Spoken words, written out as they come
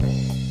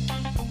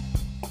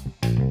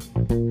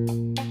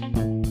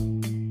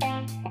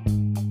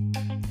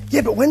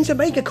Yeah, but when's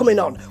Omega coming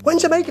on?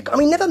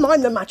 Never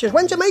mind the matches.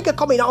 When's Omega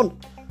coming on?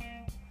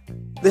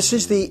 This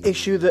is the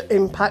issue that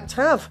Impact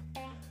have.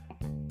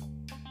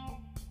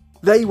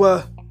 They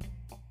were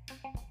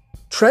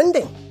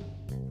trending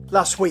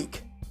last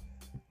week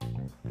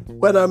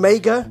when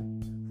Omega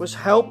was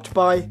helped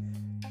by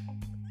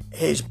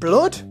his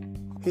blood,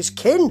 his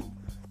kin,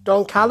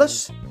 Don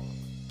Callis,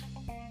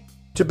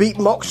 to beat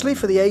Moxley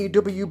for the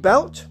AEW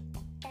belt.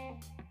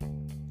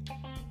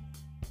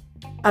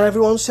 And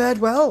everyone said,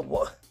 well,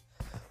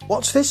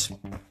 what's this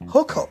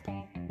hookup?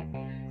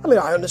 I mean,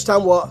 I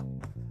understand what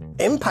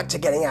Impact are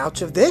getting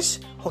out of this.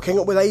 Hooking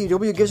up with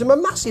AEW gives them a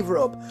massive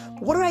rub.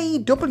 But what are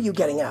AEW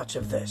getting out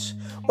of this?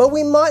 Well,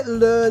 we might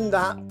learn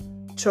that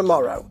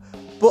tomorrow.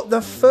 But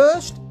the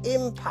first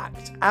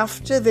impact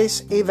after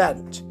this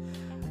event,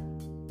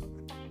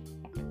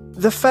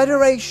 the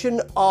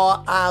Federation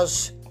are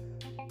as,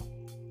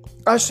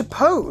 I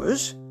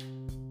suppose,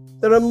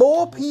 there are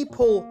more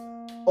people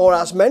or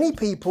as many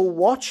people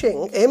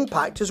watching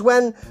Impact as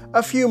when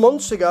a few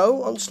months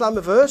ago on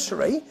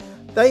Slammiversary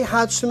they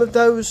had some of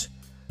those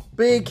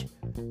big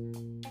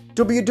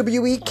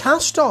WWE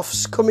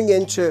cast-offs coming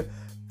into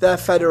their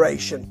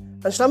federation,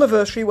 and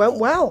Slammiversary went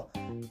well.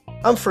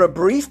 And for a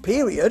brief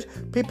period,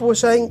 people were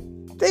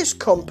saying, this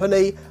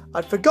company,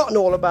 I'd forgotten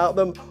all about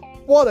them,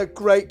 what a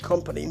great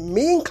company,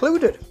 me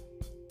included.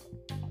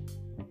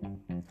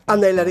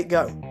 And they let it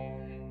go.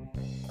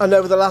 And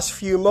over the last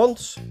few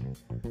months,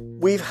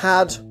 we've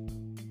had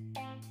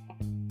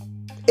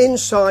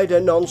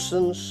insider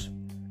nonsense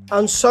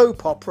and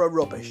soap opera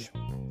rubbish.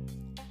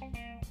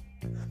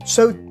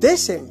 So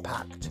this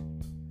Impact,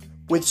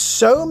 with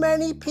so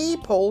many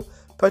people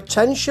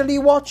potentially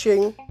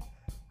watching,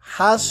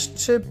 has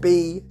to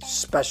be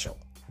special.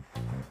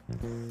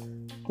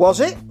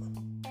 Was it?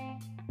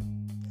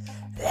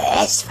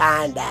 Let's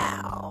find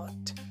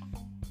out.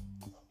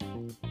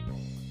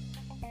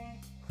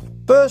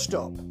 First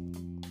up,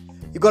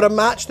 you've got a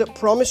match that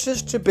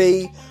promises to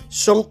be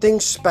something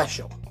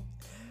special,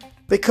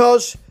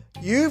 because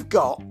you've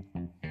got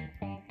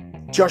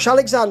Josh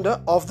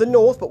Alexander of the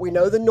North, but we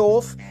know the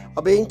North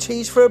are being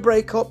teased for a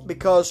breakup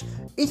because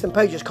Ethan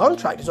Page's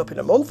contract is up in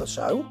a month or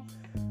so.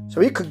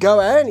 So he could go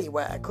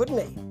anywhere, couldn't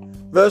he?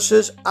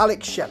 Versus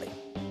Alex Shelley.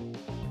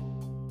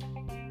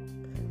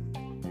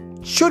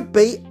 Should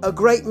be a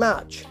great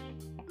match.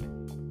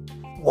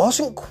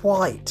 Wasn't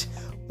quite.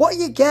 What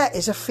you get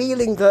is a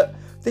feeling that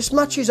this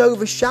match is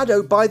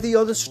overshadowed by the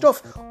other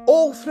stuff.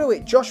 All through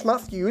it, Josh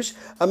Matthews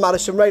and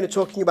Madison Rayne are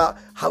talking about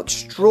how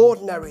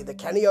extraordinary the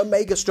Kenny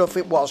Omega stuff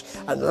it was.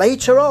 And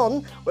later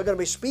on, we're going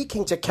to be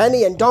speaking to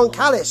Kenny and Don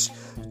Callis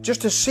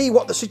just to see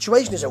what the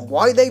situation is and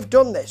why they've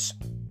done this.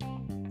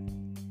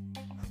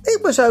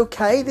 It was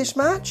okay, this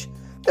match.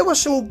 There was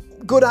some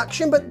good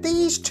action, but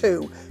these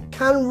two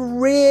can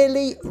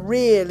really,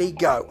 really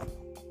go.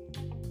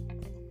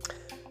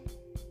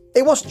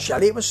 It wasn't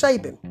Shelley, it was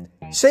Sabin.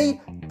 See,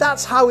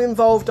 that's how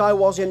involved I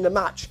was in the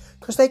match,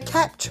 because they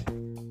kept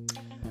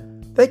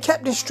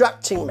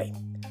distracting me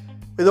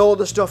with all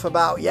the stuff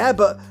about, yeah,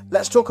 but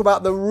let's talk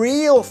about the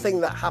real thing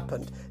that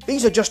happened.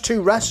 These are just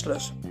two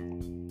wrestlers.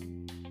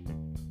 There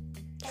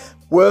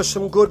were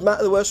some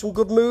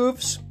good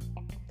moves.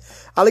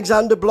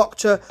 Alexander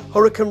blocked a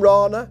Hurricane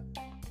Rana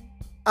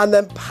and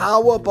then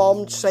power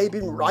bombed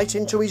Sabin right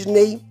into his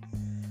knee.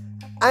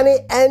 And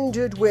it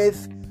ended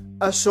with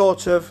a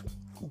sort of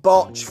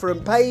botch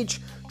from Page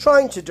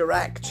trying to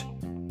direct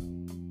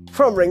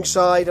from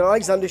ringside, and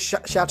Alexander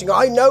shouting,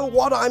 I know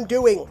what I'm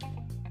doing.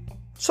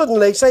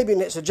 Suddenly, Sabin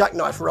hits a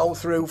jackknife roll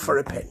through for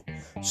a pin.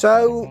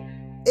 So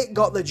it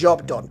got the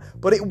job done.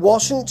 But it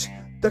wasn't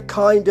the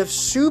kind of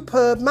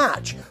superb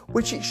match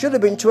which it should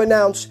have been to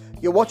announce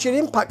you're watching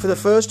Impact for the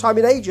first time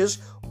in ages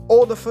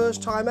or the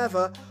first time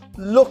ever.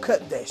 Look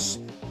at this.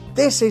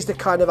 This is the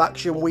kind of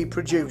action we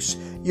produce.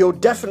 You'll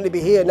definitely be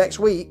here next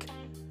week.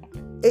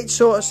 It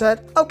sort of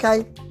said,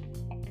 okay,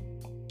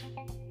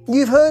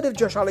 you've heard of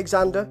Josh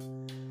Alexander.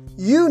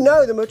 You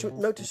know the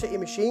Motor City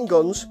Machine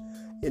Guns.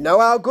 You know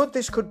how good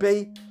this could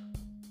be.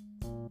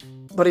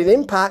 But in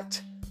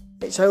Impact,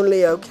 it's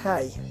only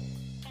okay.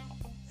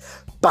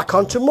 Back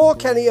onto more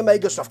Kenny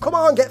Omega stuff. Come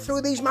on, get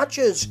through these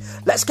matches.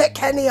 Let's get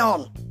Kenny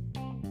on.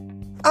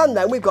 And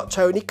then we've got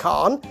Tony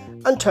Khan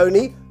and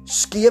Tony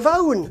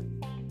Schiavone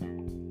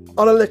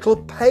on a little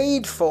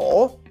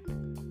paid-for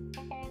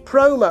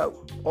promo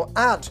or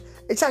ad.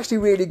 It's actually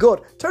really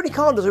good. Tony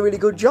Khan does a really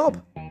good job.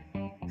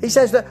 He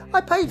says that I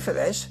paid for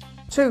this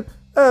to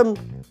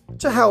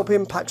help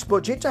Impact's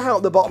budget, to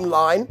help the bottom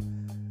line.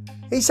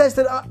 He says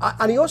that,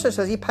 and he also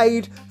says he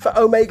paid for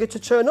Omega to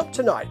turn up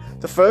tonight.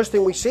 The first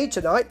thing we see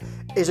tonight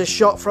is a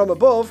shot from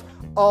above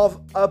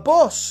of a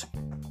bus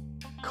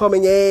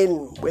coming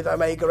in with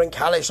Omega and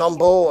Callis on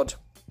board.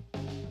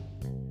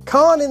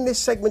 Khan in this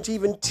segment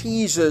even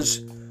teases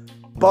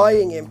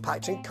buying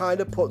Impact and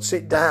kind of puts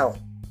it down.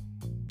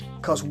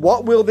 Because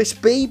what will this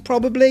be,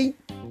 probably?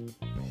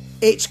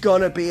 It's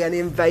going to be an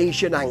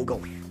invasion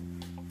angle.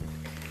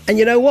 And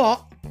you know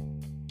what?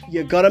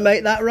 You got to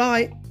make that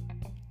right.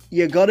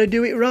 You got to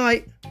do it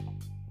right.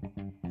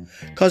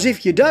 Because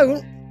if you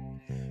don't,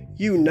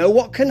 you know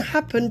what can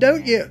happen,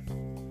 don't you?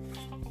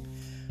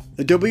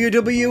 The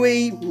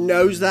WWE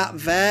knows that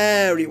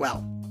very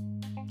well.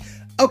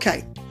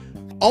 Okay,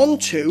 on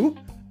to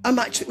a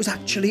match that was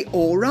actually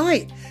all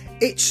right.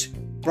 It's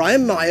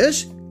Brian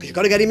Myers, because you've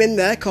got to get him in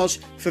there, because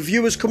for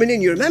viewers coming in,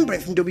 you remember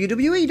him from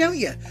WWE, don't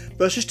you?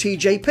 Versus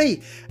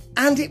TJP.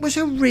 And it was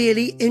a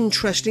really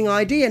interesting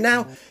idea.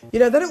 Now, they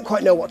don't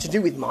quite know what to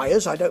do with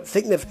Myers. I don't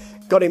think they've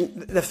got him.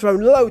 They've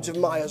thrown loads of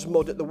Myers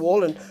mud at the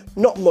wall and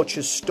not much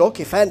has stuck,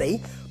 if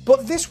any.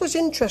 But this was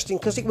interesting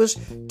because it was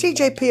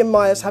TJP and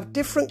Myers have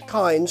different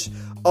kinds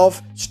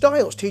of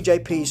styles.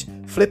 TJP's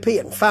flippy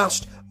and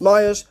fast.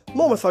 Myers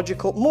more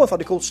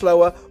methodical,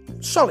 slower,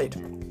 solid.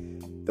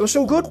 There were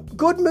some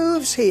good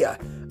moves here.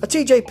 A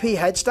TJP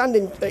head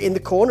standing in the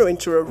corner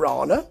into a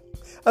Rana,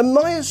 and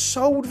Myers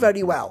sold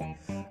very well.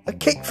 A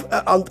kick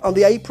on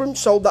the apron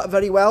sold that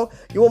very well.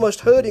 You almost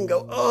heard him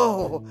go,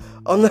 oh,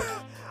 on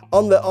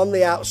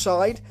the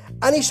outside,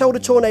 and he sold a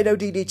tornado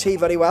DDT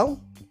very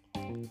well.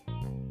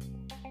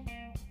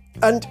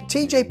 And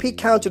TJP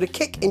countered a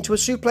kick into a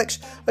suplex,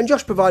 and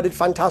Josh provided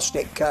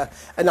fantastic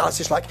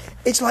analysis.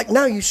 It's like,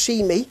 now you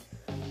see me,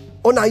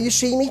 or now you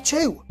see me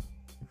too.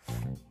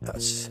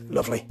 That's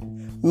lovely.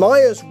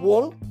 Myers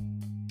won.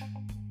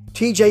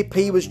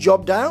 TJP was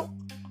jobbed out.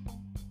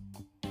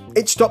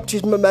 It stopped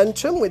his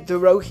momentum with the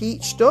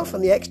Rohit stuff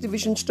and the X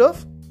Division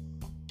stuff.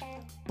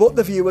 But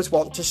the viewers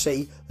want to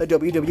see the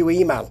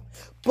WWE man.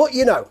 But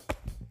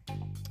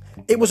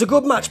it was a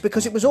good match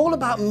because it was all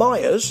about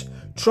Myers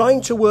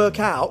trying to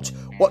work out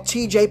what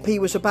TJP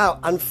was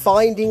about and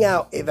finding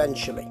out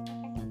eventually.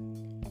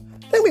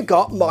 Then we've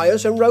got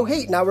Myers and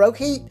Rohit. Now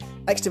Rohit,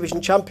 X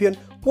Division champion,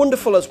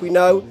 wonderful as we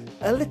know,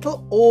 a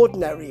little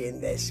ordinary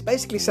in this.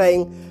 Basically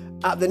saying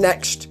at the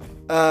next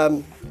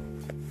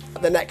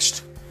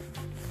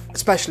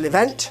special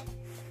event,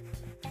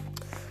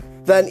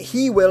 then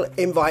he will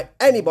invite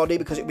anybody,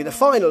 because it'll be the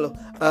final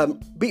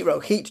Beat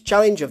Rohit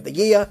challenge of the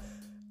year.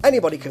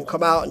 Anybody can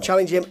come out and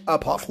challenge him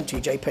apart from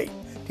TJP.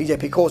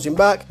 TJP calls him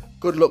back.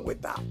 Good luck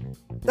with that.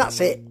 That's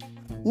it.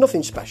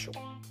 Nothing special.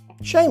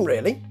 Shame,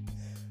 really.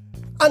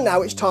 And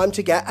now it's time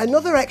to get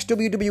another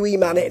ex-WWE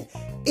man in.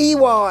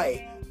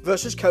 EY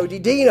versus Cody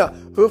Deaner,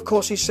 who of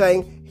course is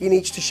saying he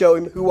needs to show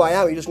him who I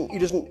am.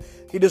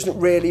 He doesn't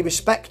really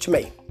respect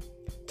me.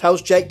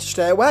 Tells Jake to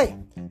stay away.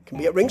 Can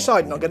be at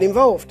ringside, not get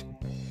involved.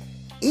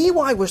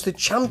 EY was the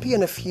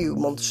champion a few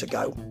months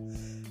ago.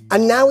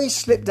 And now he's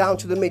slipped down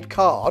to the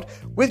mid-card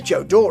with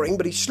Joe Doring,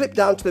 but he's slipped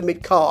down to the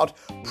mid-card,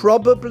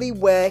 probably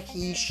where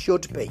he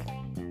should be.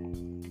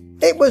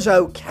 It was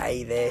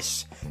okay,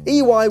 this.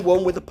 EY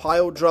won with a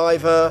pile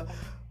driver.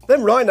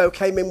 Then Rhino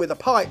came in with a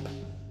pipe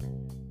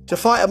to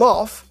fight him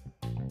off.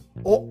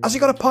 Or has he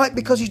got a pipe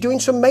because he's doing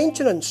some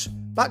maintenance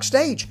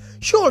backstage?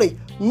 Surely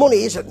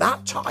money isn't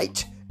that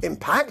tight.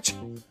 Impact.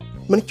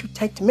 Money too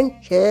tight to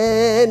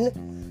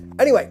mention.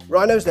 Anyway,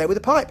 Rhino's there with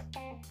a pipe.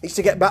 Needs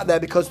to get back there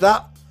because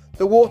the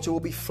water will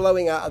be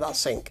flowing out of that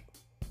sink.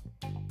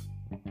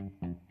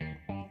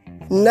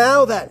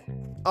 Now then,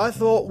 I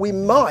thought we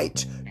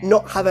might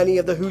not have any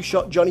of the Who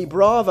Shot Johnny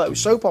Bravo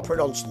soap opera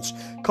nonsense,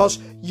 because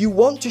you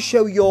want to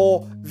show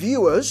your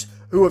viewers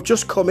who have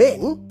just come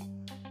in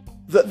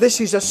that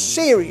this is a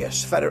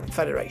serious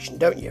federation,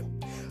 don't you?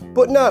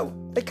 But no,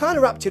 they kind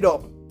of wrapped it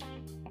up.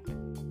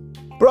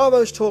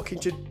 Bravo's talking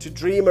to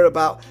Dreamer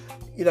about,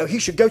 he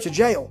should go to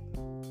jail.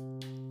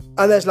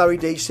 And there's Larry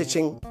D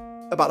sitting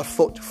about a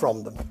foot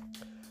from them.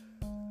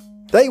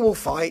 They will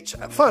fight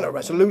at final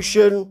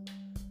resolution.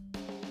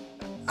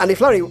 And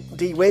if Larry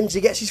D wins,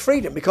 he gets his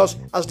freedom because,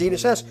 as Dreamer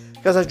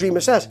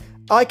says,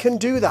 I can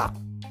do that.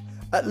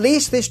 At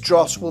least this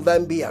dross will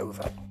then be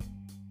over.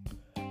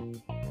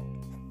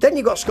 Then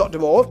you've got Scott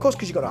D'Amore, of course,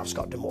 because you've got to have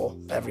Scott D'Amore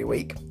every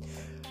week.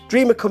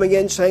 Dreamer coming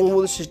in saying,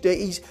 well,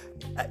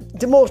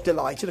 D'Amore's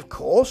delighted, of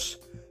course.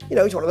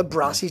 He's one of the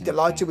brass. He's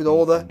delighted with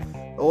all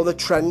the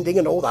trending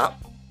and all that.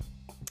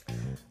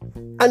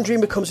 And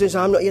Dreamer comes in and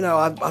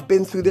says, I've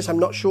been through this. I'm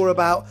not sure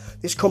about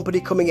this company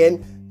coming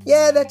in.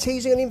 Yeah, they're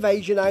teasing an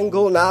invasion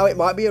angle now. It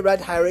might be a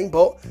red herring,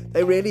 but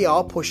they really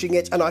are pushing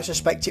it, and I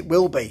suspect it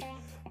will be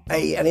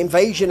an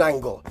invasion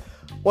angle.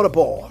 What a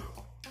bore.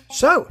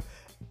 So,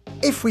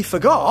 if we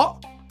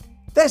forgot,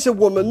 there's a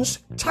women's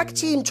tag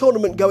team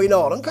tournament going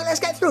on. And let's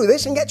get through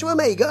this and get to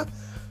Omega.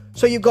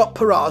 So you've got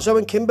Purrazzo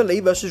and Kimberly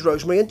versus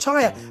Rosemary and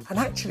Taya. And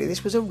actually,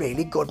 this was a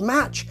really good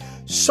match.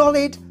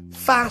 Solid,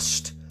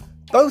 fast.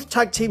 Both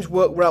tag teams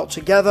work well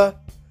together.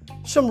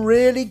 Some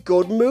really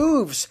good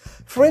moves.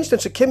 For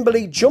instance, a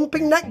Kimberly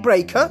jumping neck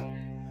breaker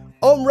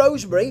on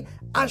Rosemary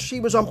as she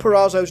was on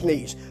Purrazzo's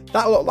knees.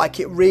 That looked like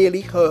it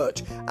really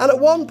hurt. And at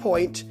one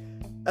point,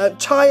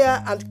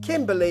 Taya and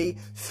Kimberly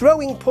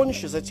throwing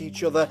punches at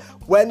each other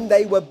when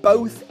they were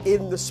both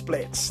in the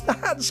splits.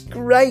 That's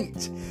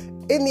great.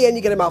 In the end,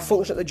 you get a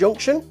malfunction at the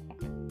junction.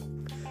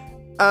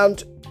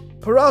 And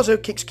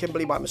Purrazzo kicks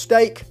Kimberly by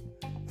mistake.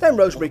 Then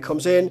Rosemary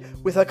comes in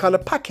with her kind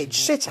of package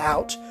sit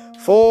out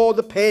for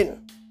the pin.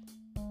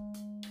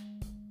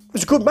 It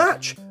was a good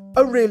match.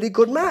 A really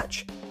good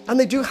match. And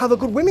they do have a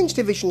good women's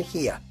division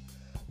here.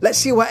 Let's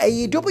see what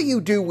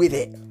AEW do with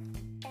it.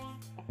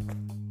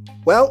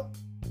 Well,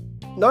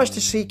 nice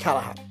to see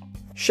Callahan.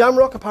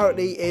 Shamrock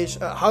apparently is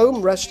at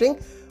home resting.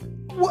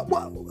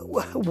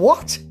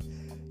 What?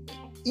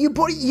 You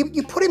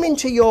put him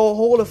into your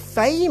Hall of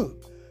Fame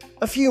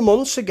a few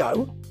months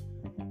ago,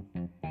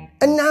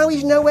 and now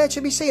he's nowhere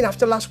to be seen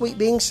after last week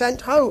being sent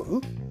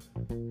home.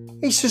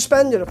 He's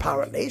suspended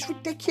apparently. It's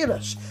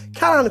ridiculous.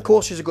 Callahan, of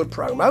course, is a good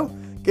promo.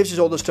 Gives us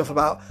all the stuff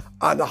about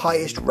I'm the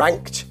highest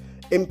ranked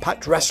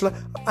Impact wrestler.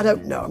 I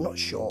don't know, I'm not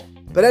sure.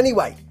 But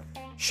anyway,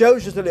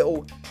 shows us a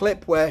little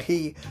clip where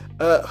he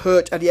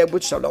hurt Eddie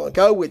Edwards so long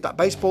ago with that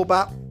baseball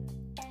bat.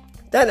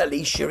 Then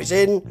Alicia is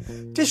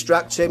in,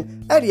 distracts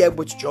him. Eddie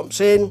Edwards jumps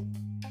in,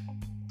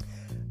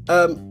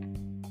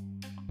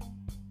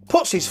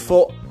 puts his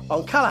foot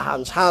on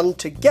Callahan's hand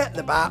to get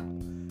the bat.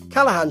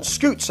 Callahan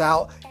scoots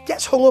out,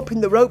 gets hung up in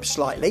the rope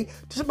slightly,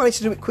 doesn't manage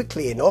to do it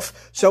quickly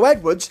enough, so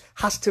Edwards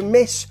has to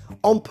miss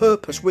on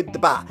purpose with the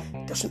bat.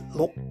 It doesn't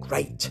look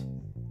great.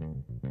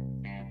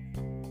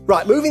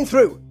 Right, moving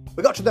through.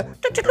 We got to the...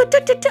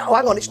 Oh,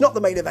 hang on, it's not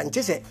the main event,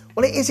 is it?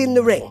 Well, it is in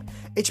the ring.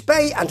 It's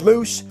Bay and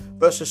Moose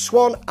versus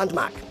Swan and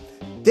Mac.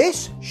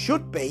 This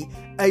should be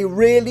a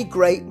really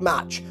great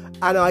match,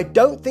 and I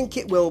don't think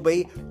it will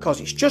be, because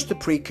it's just a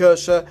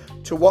precursor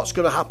to what's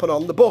going to happen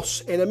on the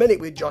bus in a minute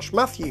with Josh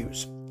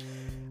Matthews.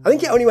 I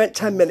think it only went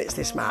 10 minutes,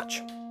 this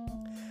match.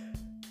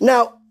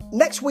 Now,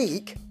 next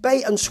week,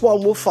 Bay and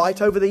Swan will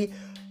fight over the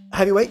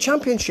Heavyweight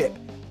Championship,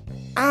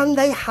 and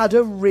they had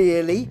a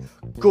really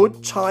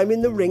good time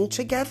in the ring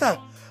together.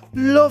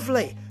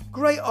 Lovely.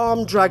 Great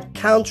arm drag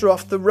counter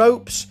off the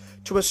ropes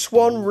to a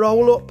Swan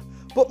roll-up,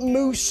 but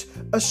Moose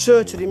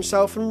asserted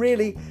himself and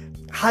really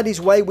had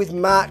his way with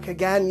Mac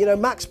again. You know,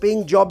 Mac's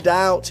being jobbed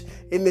out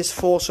in this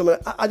foursome.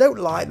 I don't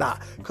like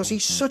that, because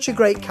he's such a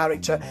great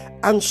character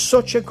and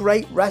such a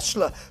great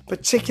wrestler,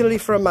 particularly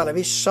for a man of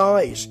his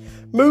size.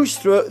 Moose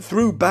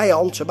threw Bay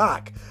onto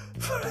Mac.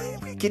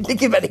 He didn't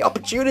give any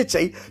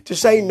opportunity to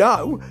say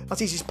no. As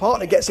his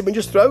partner gets him and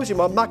just throws him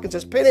on Mac and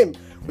says pin him,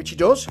 which he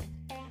does.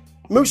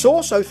 Moose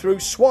also threw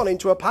Swan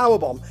into a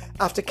powerbomb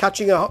after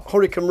catching a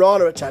Hurricane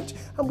Rana attempt,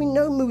 and we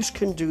know Moose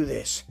can do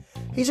this.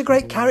 He's a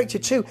great character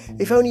too,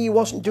 if only he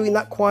wasn't doing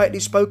that quietly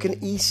spoken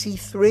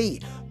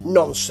EC3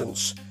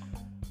 nonsense.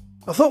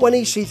 I thought when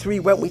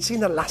EC3 went, we'd seen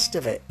the last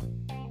of it.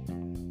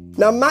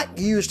 Now, Mac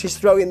used his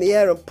throw in the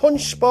air and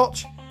punch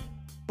spot,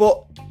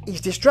 but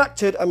he's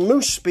distracted and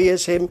Moose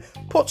spears him,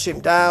 puts him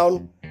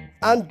down,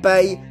 and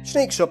Bay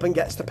sneaks up and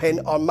gets the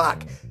pin on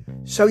Mac.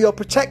 So you're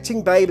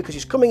protecting Bay because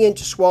he's coming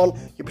into Swan.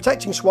 You're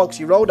protecting Swan because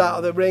he rolled out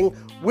of the ring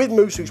with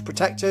Moose, who's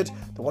protected.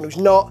 The one who's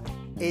not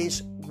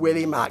is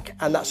Willie Mack,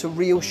 and that's a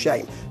real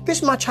shame.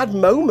 This match had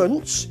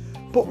moments,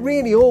 but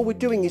really all we're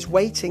doing is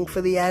waiting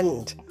for the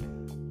end.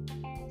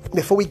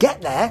 Before we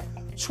get there,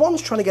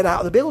 Swan's trying to get out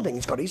of the building.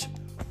 He's got his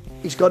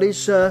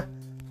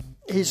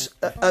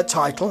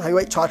title,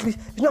 heavyweight title.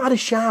 He's not had a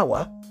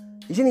shower.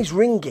 He's in his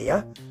ring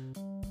gear.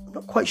 I'm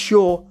not quite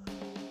sure.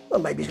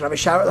 Well, maybe he's going to have a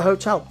shower at the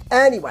hotel.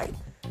 Anyway,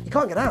 he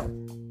can't get out.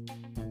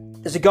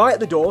 There's a guy at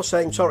the door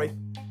saying, sorry,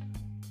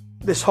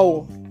 this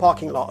whole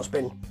parking lot has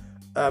been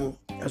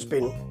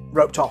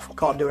roped off.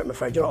 Can't do it, I'm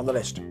afraid. You're not on the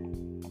list.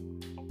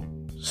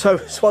 So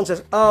Swan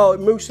says, oh,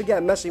 Moose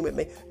again, messing with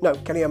me. No,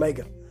 Kenny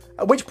Omega.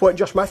 At which point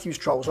Josh Matthews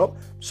trolls up.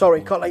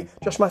 Sorry, can't let you.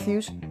 Josh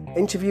Matthews,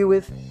 interview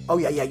with... Oh,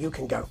 yeah, you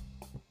can go.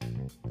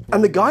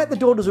 And the guy at the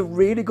door does a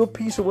really good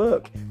piece of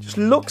work. Just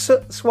looks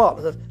at Swan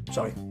and says,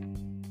 sorry,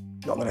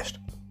 not on the list.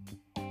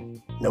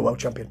 No world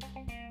champion.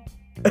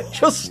 And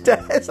just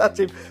stares at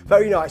him.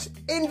 Very nice.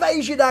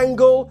 Invasion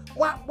angle.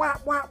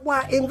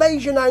 Wah.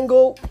 Invasion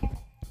angle.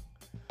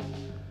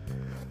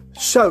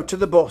 So, to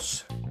the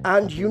bus.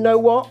 And you know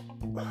what?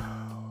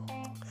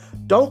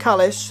 Don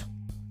Callis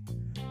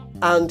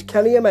and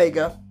Kenny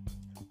Omega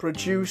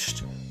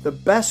produced the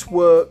best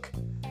work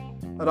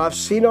that I've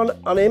seen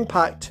on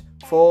Impact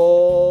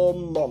for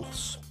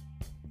months.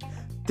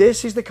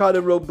 This is the kind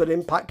of rub that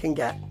Impact can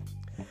get.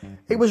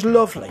 It was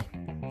lovely.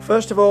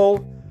 First of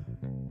all,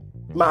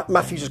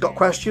 Matthews has got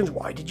questions.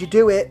 Why did you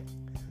do it?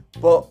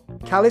 But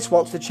Callis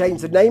wants to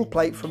change the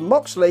nameplate from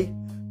Moxley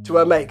to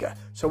Omega.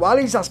 So while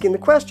he's asking the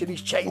question,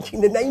 he's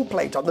changing the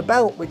nameplate on the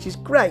belt, which is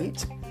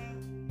great.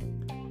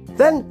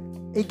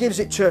 Then he gives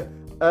it to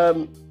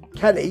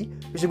Kenny.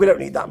 He said, we don't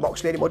need that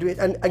Moxley anymore, do we?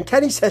 And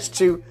Kenny says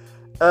to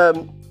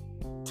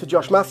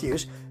Josh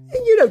Matthews,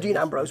 you know Dean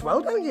Ambrose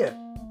well, don't you?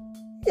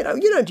 You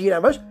know Dean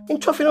Ambrose in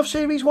Tough Enough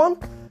Series 1.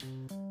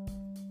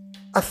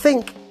 I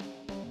think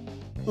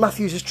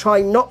Matthews is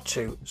trying not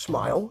to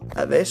smile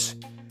at this.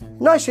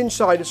 Nice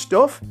insider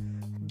stuff.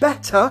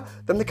 Better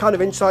than the kind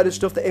of insider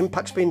stuff that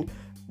Impact's been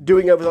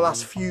doing over the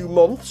last few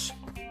months.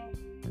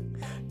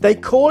 They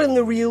call him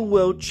the real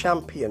world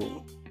champion,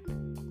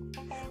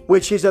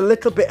 which is a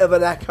little bit of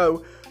an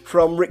echo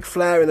from Ric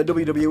Flair in the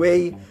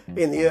WWE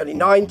in the early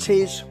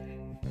 90s.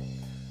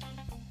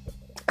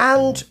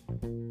 And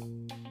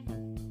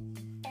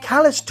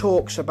Callis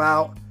talks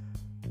about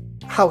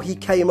how he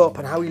came up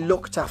and how he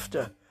looked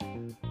after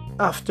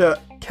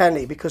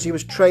Kenny, because he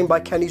was trained by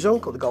Kenny's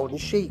uncle, the Golden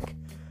Sheik.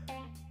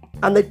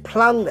 And they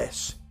planned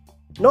this.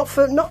 Not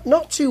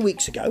 2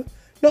 weeks ago,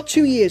 not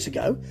 2 years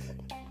ago,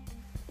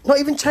 not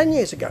even 10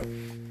 years ago.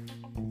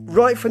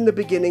 Right from the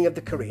beginning of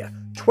the career,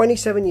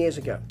 27 years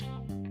ago.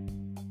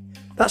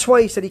 That's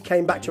why he said he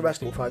came back to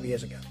wrestling 5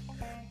 years ago.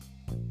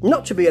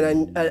 Not to be a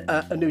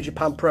New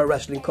Japan Pro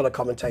Wrestling colour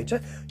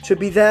commentator, to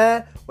be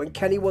there when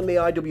Kenny won the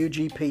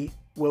IWGP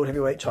World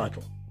Heavyweight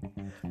title.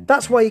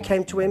 That's why he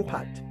came to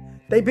Impact.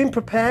 They've been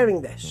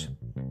preparing this.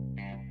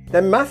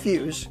 Then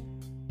Matthews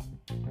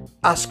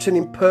asks an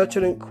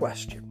impertinent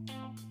question.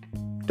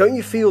 Don't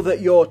you feel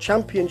that your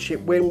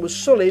championship win was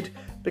sullied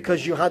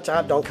because you had to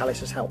have Don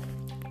Callis' help?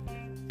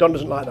 Don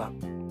doesn't like that.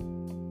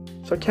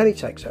 So Kenny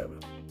takes over.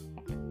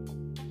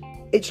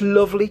 It's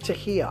lovely to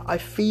hear. I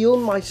feel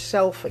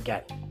myself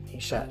again, he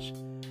says.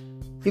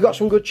 You got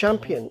some good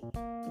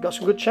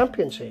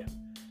champions here.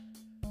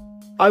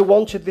 I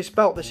wanted this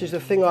belt. This is the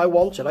thing I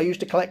wanted. I used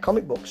to collect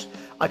comic books.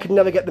 I could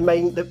never get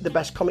the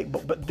best comic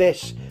book, but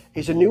this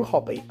is a new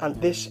hobby, and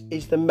this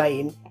is the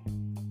main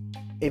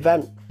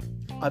event.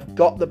 I've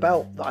got the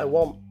belt that I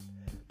want.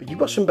 But you've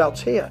got some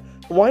belts here.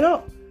 Why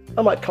not?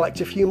 I might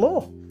collect a few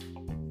more.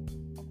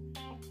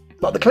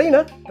 Not the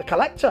cleaner, the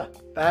collector.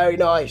 Very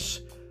nice.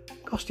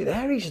 Austin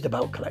Aries is the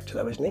belt collector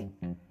though, isn't he?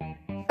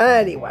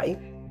 Anyway,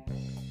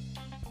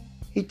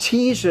 he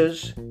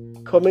teases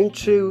coming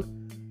to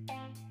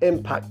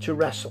Impact to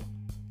wrestle.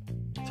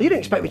 So you didn't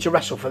expect me to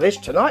wrestle for this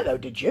tonight though,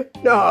 did you?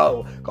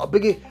 No, got a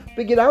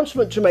big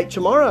announcement to make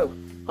tomorrow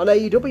on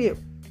AEW.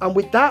 And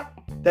with that,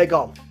 they're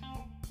gone.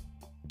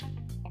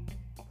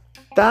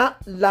 That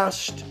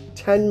last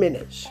 10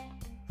 minutes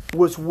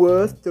was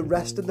worth the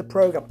rest of the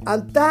program.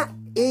 And that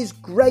is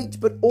great,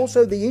 but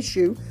also the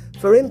issue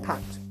for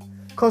Impact.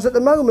 Because at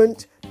the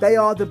moment, they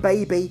are the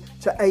baby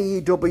to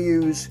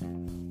AEW's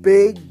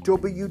big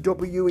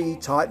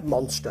WWE type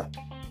monster.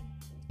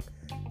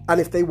 And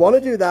if they want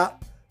to do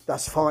that,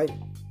 that's fine.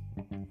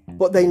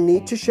 But they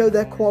need to show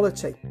their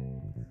quality.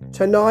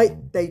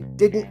 Tonight, they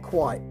didn't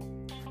quite.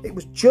 It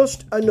was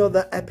just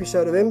another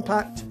episode of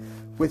Impact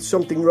with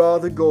something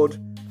rather good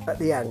at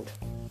the end.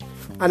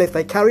 And if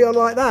they carry on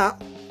like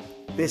that,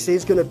 this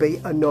is going to be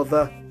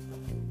another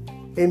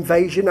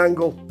invasion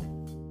angle.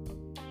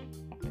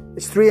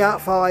 It's 3 out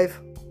of 5.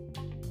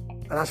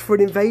 And as for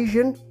an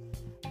invasion,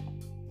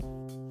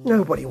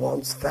 nobody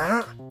wants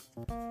that.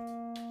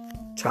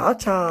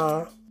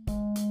 Ta-ta.